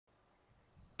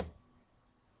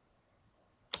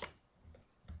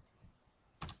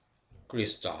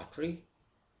Daughtry,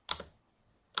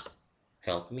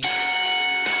 help me.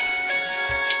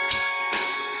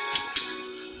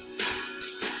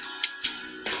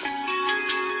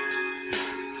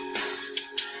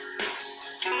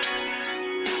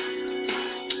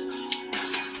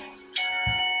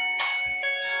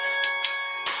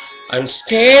 I'm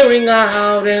staring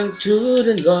out into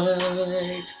the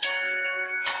night,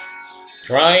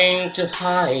 trying to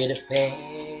hide the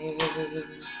pain.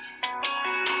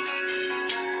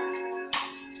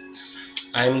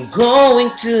 I'm going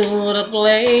to the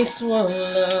place where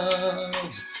love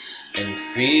and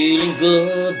feeling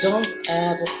good don't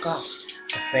ever cost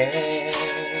a thing.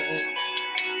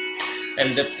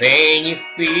 And the pain you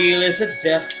feel is a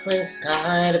different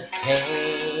kind of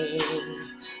pain.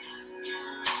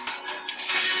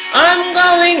 I'm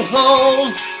going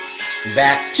home,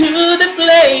 back to the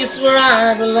place where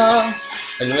I belong.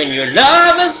 And when your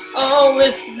love has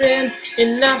always been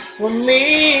enough for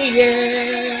me,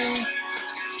 yeah.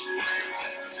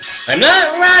 I'm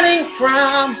not running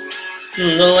from,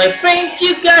 no, I think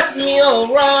you got me all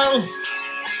wrong.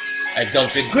 I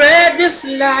don't regret this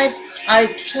life I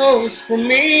chose for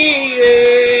me,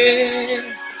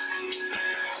 yeah.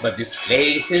 But these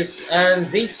places and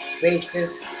these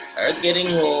faces are getting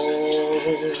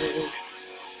old,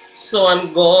 so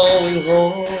I'm going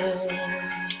home.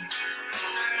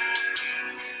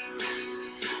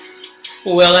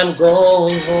 Well, I'm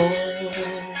going home.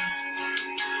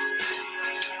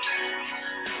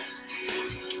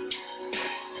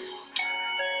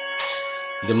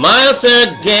 The miles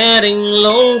are getting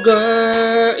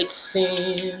longer, it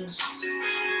seems,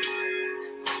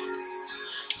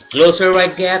 the closer I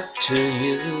get to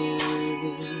you.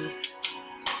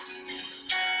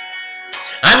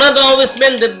 I've not always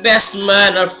been the best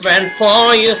man or friend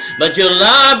for you, but your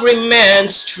love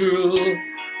remains true.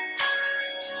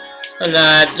 And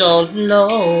I don't know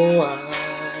why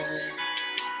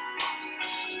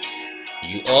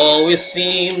you always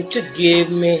seem to give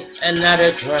me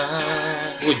another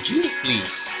try. Would you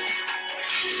please?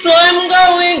 So I'm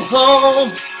going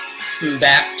home,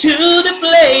 back to the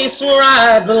place where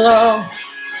I belong.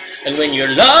 And when your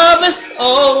love has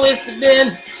always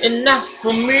been enough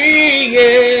for me,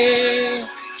 yeah.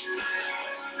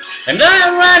 And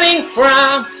I'm running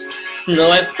from,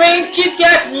 no, I think you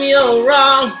got me all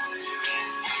wrong.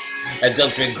 I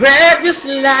don't regret this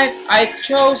life I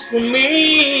chose for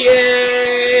me,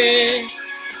 yeah.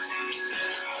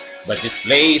 But these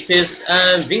places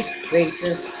and these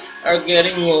places are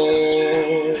getting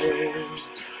old.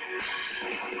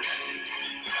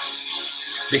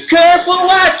 Be careful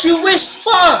what you wish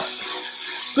for,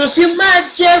 'cause you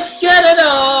might just get it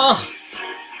all.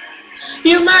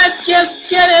 You might just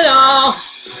get it all,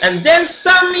 and then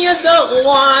some you don't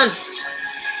want.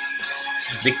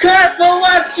 Be careful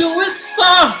what you wish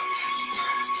for,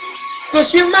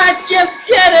 'cause you might just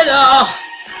get it all.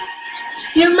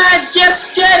 You might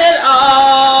just get it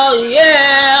all,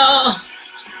 yeah.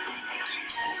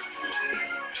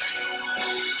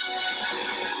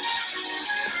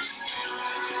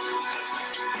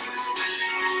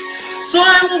 So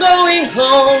I'm going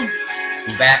home,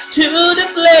 back to the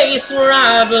place where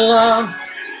I belong.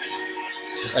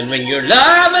 And when your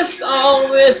love has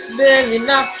always been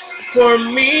enough for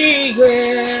me,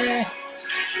 yeah.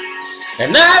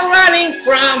 And I'm running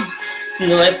from,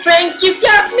 no, I think you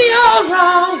got me all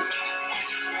wrong.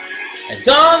 I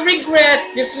don't regret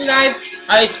this life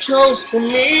I chose for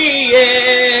me,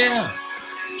 yeah.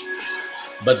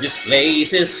 But these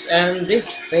places and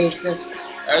these faces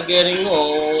are getting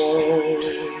old.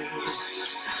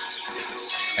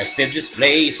 I said these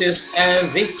places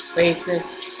and these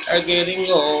faces are getting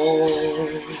old,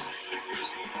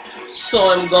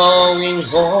 so I'm going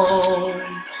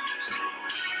home.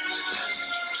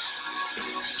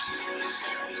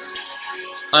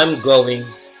 I'm going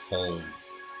home.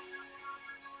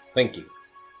 Thank you.